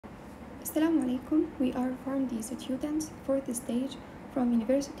Assalamu alaikum. We are PharmD students, 4th stage from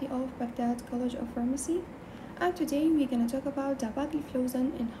University of Baghdad College of Pharmacy. And today we're going to talk about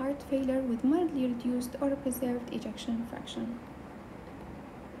dapagliflozin in heart failure with mildly reduced or preserved ejection fraction.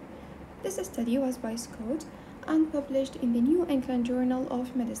 This study was by Scott and published in the New England Journal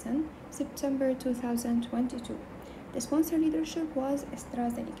of Medicine, September 2022. The sponsor leadership was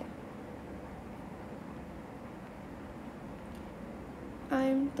AstraZeneca.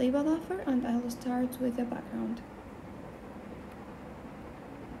 I'm Teeba thafer and I'll start with the background.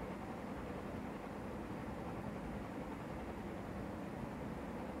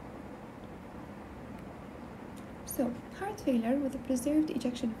 So, heart failure with a preserved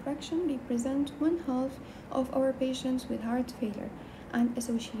ejection fraction represent 1/2 of our patients with heart failure and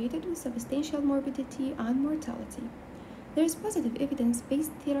associated with substantial morbidity and mortality. There is positive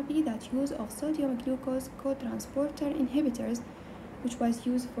evidence-based therapy that use of sodium glucose cotransporter inhibitors, which was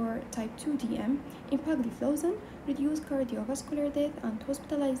used for type 2 DM, empagliflozin reduced cardiovascular death and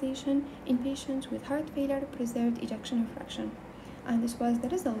hospitalization in patients with heart failure preserved ejection fraction, and this was the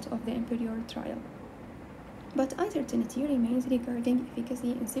result of the Imperial trial. But uncertainty remains regarding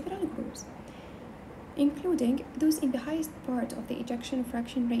efficacy in several groups, including those in the highest part of the ejection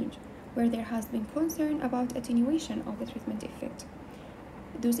fraction range, where there has been concern about attenuation of the treatment effect.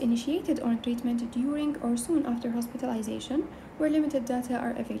 Those initiated on treatment during or soon after hospitalization, where limited data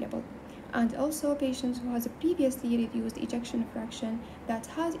are available, and also patients who has previously reduced ejection fraction that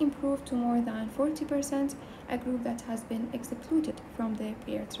has improved to more than 40%, a group that has been excluded from the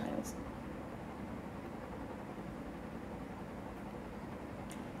prior trials.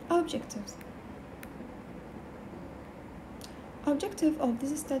 Objectives. Objective of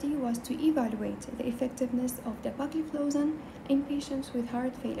this study was to evaluate the effectiveness of dapagliflozin in patients with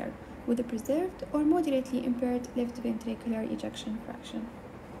heart failure with a preserved or moderately impaired left ventricular ejection fraction.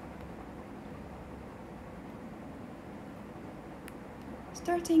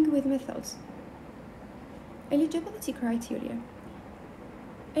 Starting with methods. Eligibility criteria.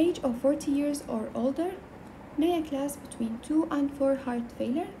 Age of 40 years or older, NIA class between 2 and 4 heart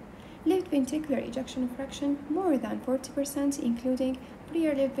failure, left ventricular ejection fraction more than 40%, including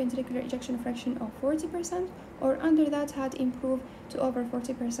prior left ventricular ejection fraction of 40%, or under that had improved to over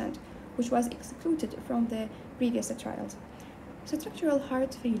 40%, which was excluded from the previous trials. Structural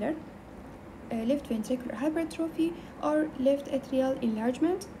heart failure, left ventricular hypertrophy or left atrial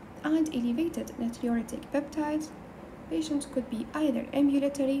enlargement, and elevated natriuretic peptides. Patients could be either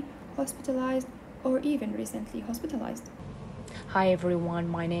ambulatory, hospitalized, or even recently hospitalized. Hi everyone,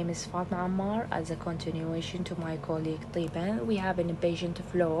 my name is Fatima Ammar. As a continuation to my colleague Teeba, we have an patient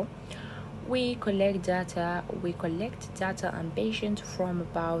flow. We collect data on patients from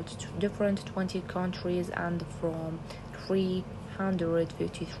about different 20 countries and from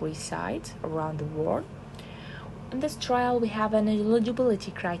 353 sites around the world. In this trial, we have an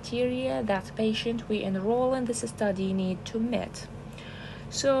eligibility criteria that patient we enroll in this study need to meet.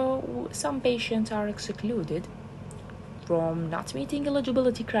 So some patients are excluded from not meeting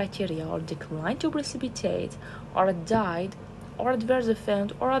eligibility criteria or declined to precipitate or died or adverse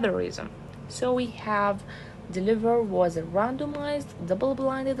event or other reason. So we have DELIVER was a randomized,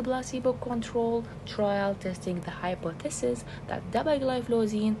 double-blinded placebo-controlled trial testing the hypothesis that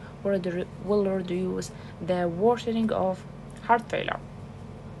dapagliflozin will reduce the worsening of heart failure.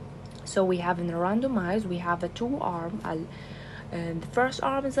 So we have in randomized, we have a two-arm. The first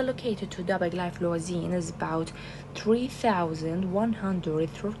arm is allocated to dapagliflozin, is about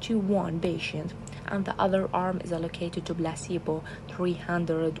 3,131 patients, and the other arm is allocated to placebo,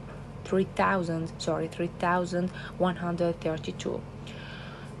 3,132.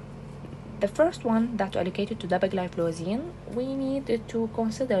 The first one that allocated to dapagliflozin, we need to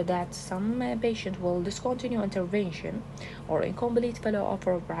consider that some patients will discontinue intervention or incomplete follow-up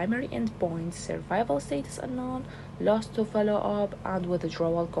for primary endpoints, survival status unknown, lost to follow-up, and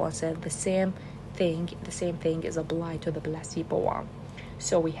withdrawal consent. The same thing is applied to the placebo one.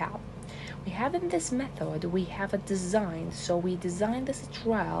 So we have in this method we have a design. So we designed this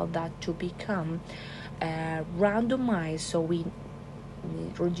trial that to become randomized. So we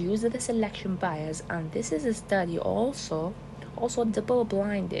reduce the selection bias, and this is a study also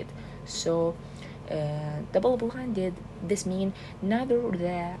double-blinded. So double-blinded, this means neither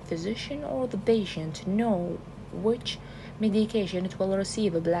the physician or the patient know which medication it will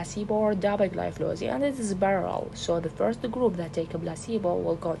receive, a placebo or dapagliflozin, and it is parallel. So the first group that take a placebo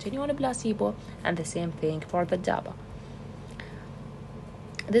will continue on a placebo, and the same thing for the dapa.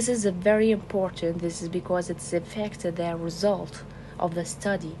 This is a very important. This is because it's affected the result of the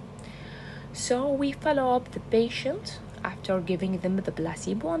study. So we follow up the patient after giving them the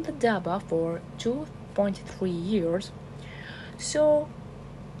placebo and the DABA for 2.3 years. So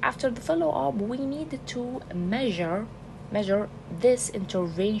after the follow-up, we need to measure this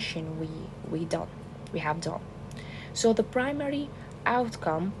intervention we have done. So the primary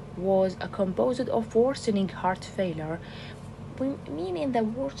outcome was a composite of worsening heart failure. We mean in the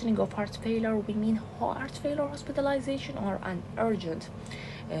worsening of heart failure, we mean heart failure hospitalization or an urgent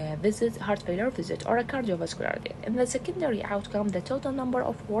heart failure visit, or a cardiovascular death. In the secondary outcome, the total number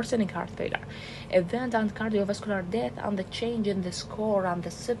of worsening heart failure event and cardiovascular death, and the change in the score and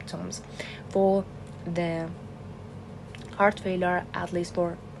the symptoms for the heart failure at least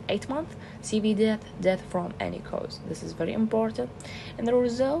for 8 months, CV death from any cause. This is very important. In the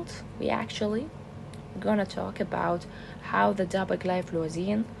result, we actually gonna talk about how the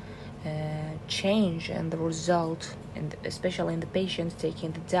dapagliflozin change and the result, and especially in the patients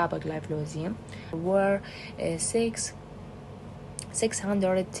taking the dapagliflozin, were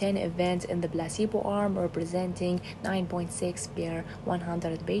 610 events in the placebo arm, representing 9.6 per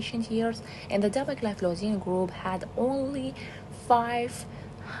 100 patient years, and the dapagliflozin group had only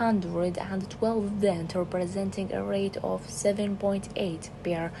 512 events, representing a rate of 7.8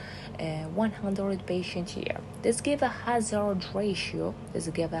 per 100 patient year. This gave a hazard ratio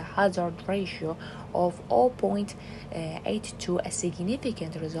of 0.82, a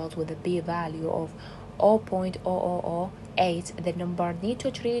significant result with a p-value of 0.0008. The number need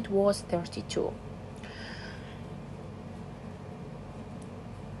to treat was 32.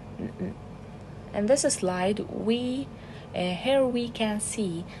 In this slide, here we can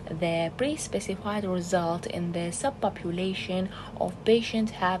see the pre-specified result in the subpopulation of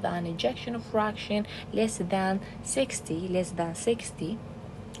patients have an ejection fraction less than 60%.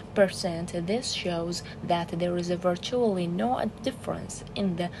 This shows that there is virtually no difference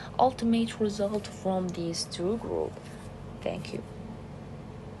in the ultimate result from these two groups. Thank you.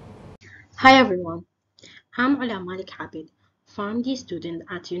 Hi everyone, I'm Malik, PharmD student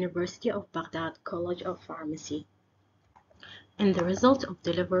at University of Baghdad College of Pharmacy. In the results of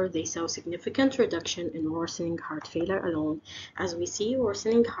DELIVER, they saw significant reduction in worsening heart failure alone, as we see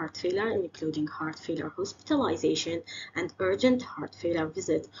worsening heart failure including heart failure hospitalization and urgent heart failure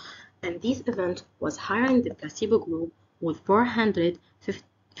visit, and this event was higher in the placebo group with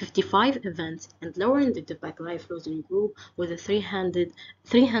 455 events and lower in the dapagliflozin group with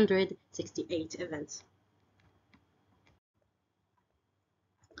 368 events.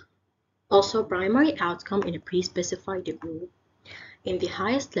 Also, primary outcome in a pre-specified group. In the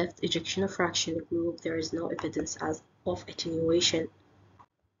highest left ejection fraction group, there is no evidence of attenuation.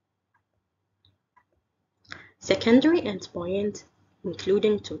 Secondary endpoint,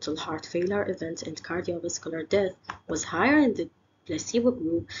 including total heart failure events and cardiovascular death, was higher in the placebo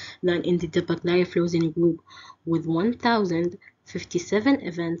group than in the dapagliflozin group, with 1,057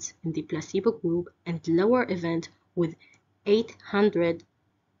 events in the placebo group and lower event with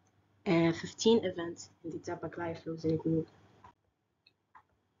 815 events in the dapagliflozin group.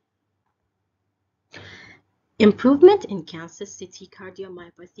 Improvement in Kansas City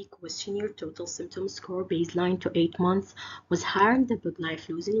cardiomyopathy questionnaire total symptom score baseline to 8 months was higher in the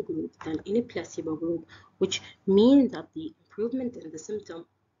dapagliflozin group than in a placebo group, which means that the improvement in the symptom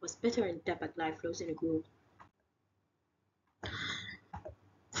was better in the dapagliflozin group.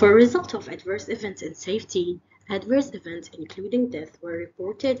 For result of adverse events and safety, adverse events including death were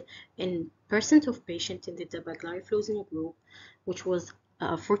reported in percent of patients in the dapagliflozin group, which was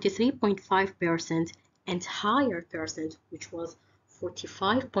 43.5%, and higher percent, which was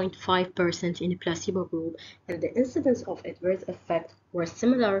 45.5% in the placebo group, and the incidence of adverse effect were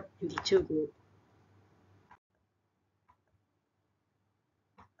similar in the two groups.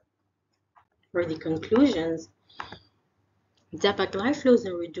 For the conclusions,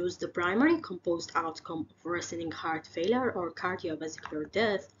 dapagliflozin reduced the primary composite outcome of worsening heart failure or cardiovascular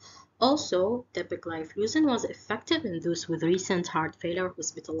death. Also, dapagliflozin was effective in those with recent heart failure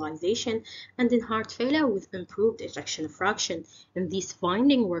hospitalization and in heart failure with improved ejection fraction, and these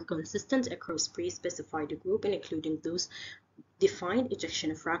findings were consistent across pre-specified groups, including those defined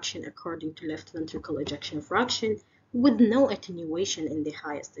ejection fraction according to left ventricle ejection fraction, with no attenuation in the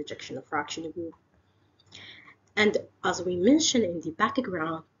highest ejection fraction group. And as we mentioned in the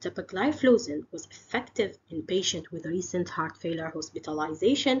background, dapagliflozin was effective in patients with recent heart failure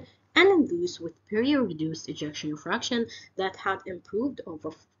hospitalization and in those with period-reduced ejection fraction that had improved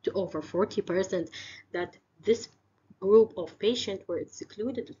to over 40%, that this group of patients were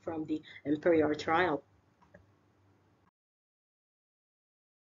excluded from the Imperial trial.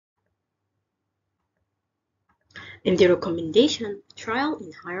 In the recommendation, trial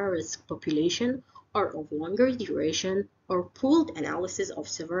in higher risk population or of longer duration or pooled analysis of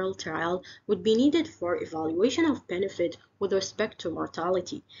several trials would be needed for evaluation of benefit with respect to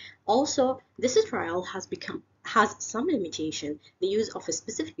mortality. Also, this trial has some limitation. The use of a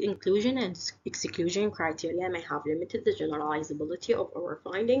specific inclusion and exclusion criteria may have limited the generalizability of our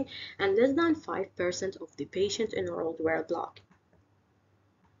finding, and less than 5% of the patients enrolled were Black.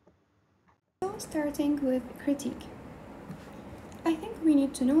 So, starting with critique. I think we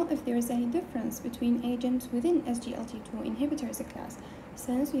need to know if there is any difference between agents within SGLT2 inhibitors class,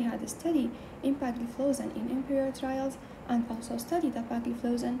 since we had a study in pagliflozin in imperial trials and also studied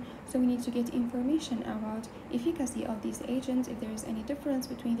dapagliflozin, so we need to get information about efficacy of these agents, if there is any difference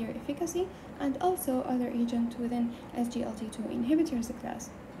between their efficacy and also other agents within SGLT2 inhibitors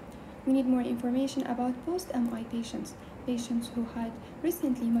class. We need more information about post-MI patients, patients who had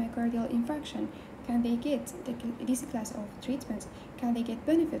recently myocardial infarction. Can they get this class of treatment? Can they get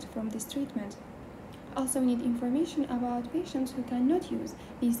benefit from this treatment? Also, we need information about patients who cannot use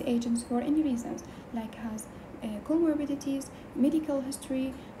these agents for any reasons, like has comorbidities, medical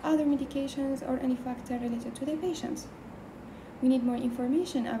history, other medications, or any factor related to the patients. We need more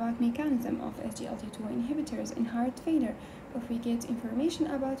information about mechanism of SGLT2 inhibitors in heart failure. If we get information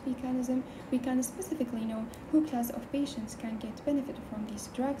about mechanism, we can specifically know who class of patients can get benefit from these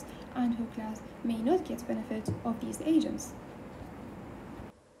drugs and who class may not get benefit of these agents.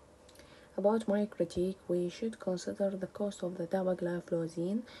 About my critique, we should consider the cost of the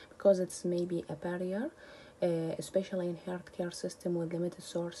dapagliflozin because it's maybe a barrier, especially in healthcare system with limited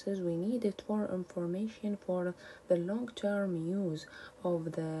sources. We needed more information for the long-term use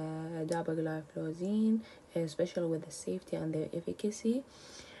of the dapagliflozin, especially with the safety and the efficacy.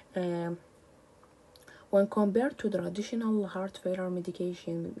 When compared to traditional heart failure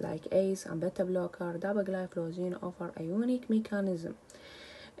medication like ACE and beta blocker, dapagliflozin offer a unique mechanism.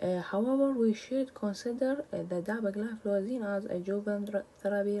 However, we should consider the dapagliflozin as a adjuvant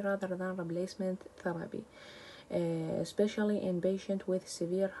therapy rather than replacement therapy, especially in patients with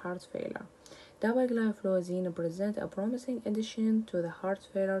severe heart failure. Dapagliflozin presents a promising addition to the heart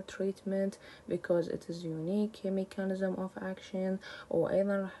failure treatment because it is a unique mechanism of action,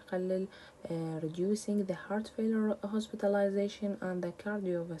 وأيضا يقلل reducing the heart failure hospitalization and the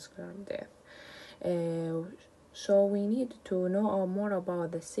cardiovascular death. So we need to know more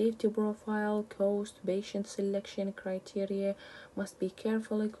about the safety profile, cost, patient selection criteria must be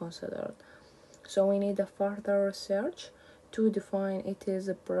carefully considered. So we need a further research to define it is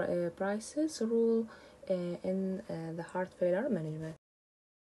a prices rule in the heart failure management.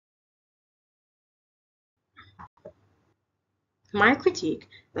 My critique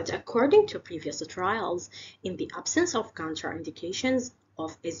that according to previous trials, in the absence of contraindications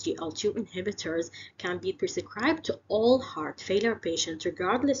of SGLT2 inhibitors can be prescribed to all heart failure patients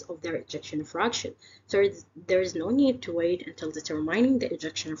regardless of their ejection fraction. So there is no need to wait until determining the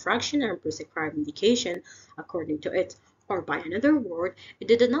ejection fraction and prescribe indication according to it. Or by another word, it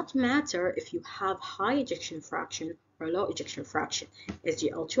did not matter if you have high ejection fraction or low ejection fraction.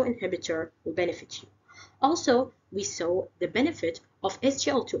 SGLT2 inhibitor will benefit you. Also, we saw the benefit of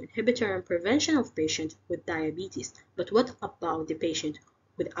SGLT2 inhibitor in prevention of patients with diabetes, but what about the patient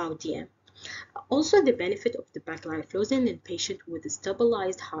without DM? Also, the benefit of the dapagliflozin in patients with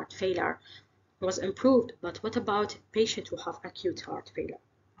stabilized heart failure was improved, but what about patients who have acute heart failure?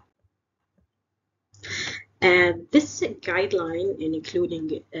 And this guideline,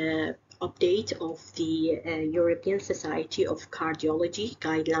 including update of the European Society of Cardiology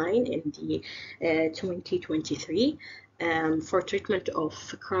guideline in the 2023 for treatment of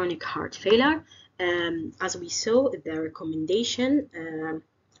chronic heart failure. As we saw, the recommendation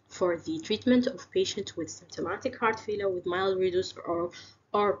for the treatment of patients with symptomatic heart failure with mild reduced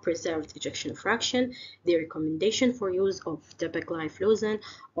or preserved ejection fraction, the recommendation for use of dapagliflozin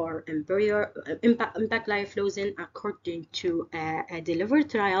or empagliflozin according to a delivered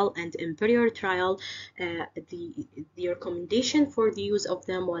trial and imperial trial, the recommendation for the use of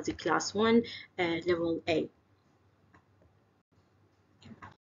them was a class 1 level A.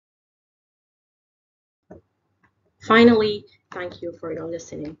 Finally, thank you for your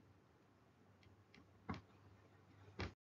listening.